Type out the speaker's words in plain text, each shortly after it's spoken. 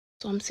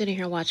So I'm sitting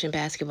here watching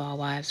Basketball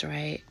Wives,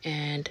 right?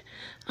 And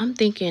I'm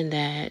thinking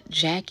that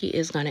Jackie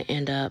is going to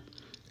end up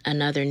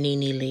another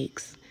Nene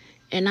Leaks.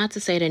 And not to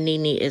say that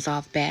Nene is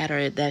off bad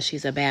or that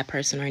she's a bad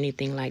person or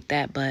anything like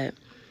that, but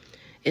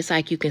it's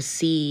like you can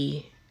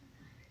see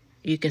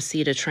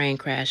the train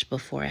crash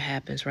before it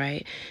happens,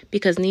 right?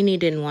 Because Nene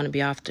didn't want to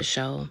be off the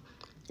show.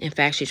 In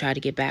fact, she tried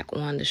to get back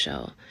on the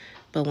show.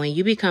 But when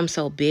you become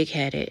so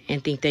big-headed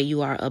and think that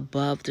you are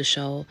above the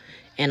show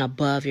and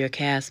above your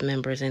cast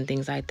members and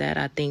things like that,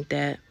 I think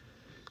that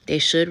they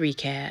should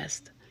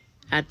recast.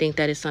 I think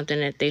that is something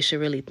that they should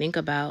really think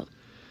about.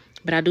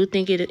 But I do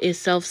think it is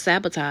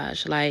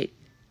self-sabotage. Like,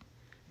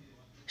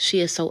 she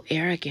is so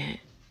arrogant.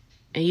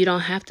 And you don't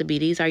have to be.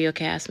 These are your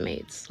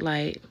castmates.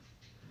 Like,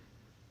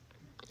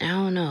 I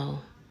don't know.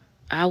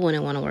 I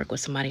wouldn't want to work with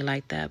somebody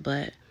like that,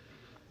 but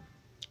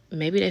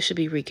maybe they should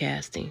be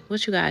recasting.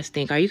 What you guys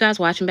think? Are you guys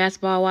watching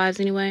Basketball Wives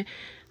anyway?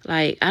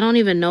 Like, I don't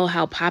even know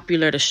how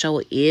popular the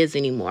show is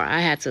anymore. I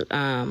had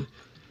to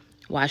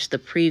watch the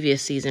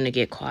previous season to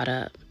get caught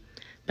up.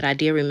 But I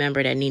did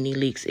remember that Nene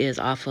Leakes is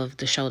off of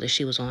the show that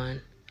she was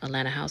on,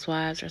 Atlanta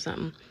Housewives or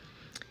something.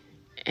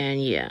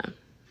 And yeah,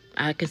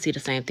 I can see the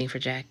same thing for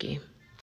Jackie.